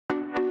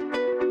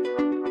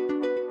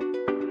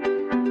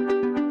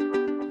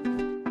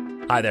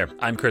Hi there,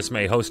 I'm Chris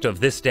May, host of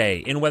This Day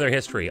in Weather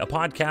History, a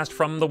podcast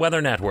from the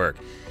Weather Network.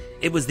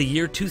 It was the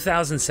year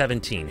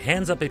 2017.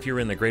 Hands up if you're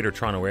in the Greater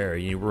Toronto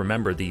Area. You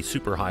remember the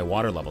super high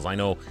water levels. I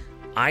know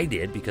I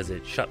did because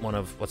it shut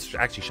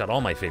shut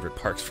all my favorite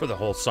parks for the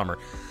whole summer.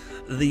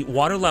 The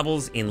water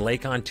levels in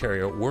Lake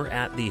Ontario were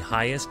at the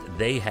highest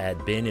they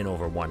had been in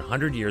over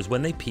 100 years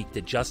when they peaked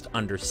at just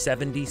under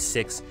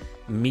 76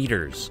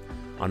 meters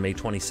on May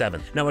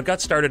 27th. Now, it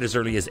got started as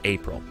early as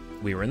April.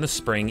 We were in the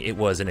spring. It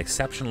was an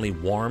exceptionally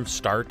warm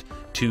start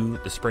to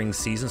the spring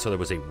season, so there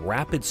was a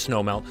rapid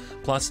snowmelt,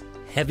 plus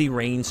heavy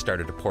rain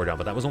started to pour down,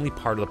 but that was only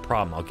part of the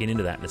problem. I'll get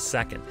into that in a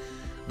second.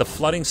 The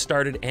flooding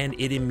started, and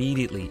it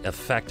immediately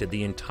affected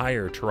the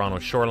entire Toronto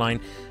shoreline,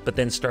 but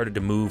then started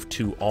to move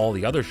to all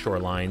the other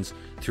shorelines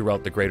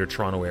throughout the Greater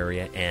Toronto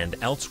Area and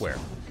elsewhere.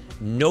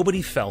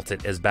 Nobody felt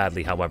it as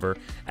badly, however,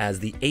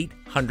 as the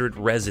 800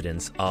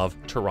 residents of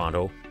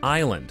Toronto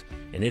Island,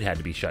 and it had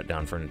to be shut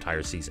down for an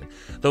entire season.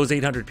 Those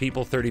 800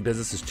 people, 30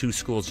 businesses, 2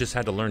 schools, just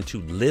had to learn to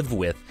live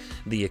with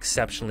the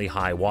exceptionally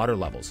high water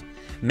levels.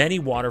 Many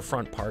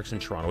waterfront parks in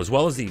Toronto, as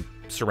well as the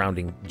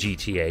surrounding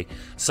GTA,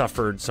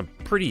 suffered some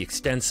pretty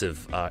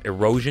extensive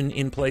erosion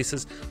in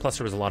places, plus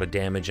there was a lot of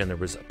damage and there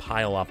was a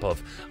pile up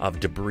of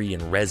debris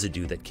and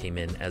residue that came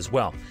in as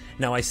well.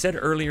 Now, I said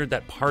earlier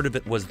that part of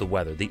it was the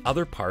weather. The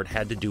other part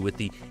had to do with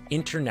the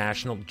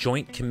International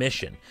Joint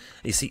Commission.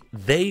 You see,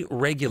 they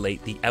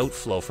regulate the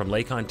outflow from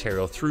Lake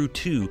Ontario through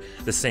to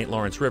the St.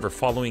 Lawrence River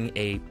following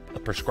a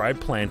prescribed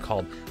plan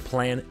called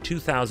Plan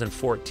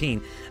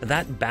 2014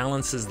 that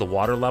balances the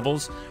water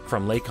levels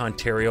from Lake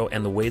Ontario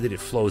and the way that it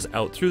flows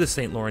out through the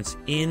St. Lawrence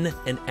in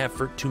an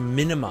effort to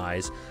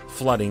minimize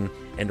flooding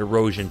and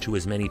erosion to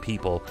as many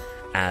people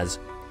as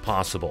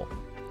possible.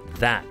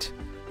 That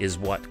is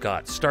what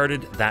got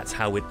started. That's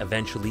how it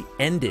eventually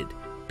ended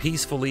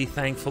peacefully,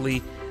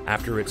 thankfully,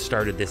 after it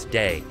started this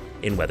day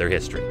in weather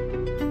history.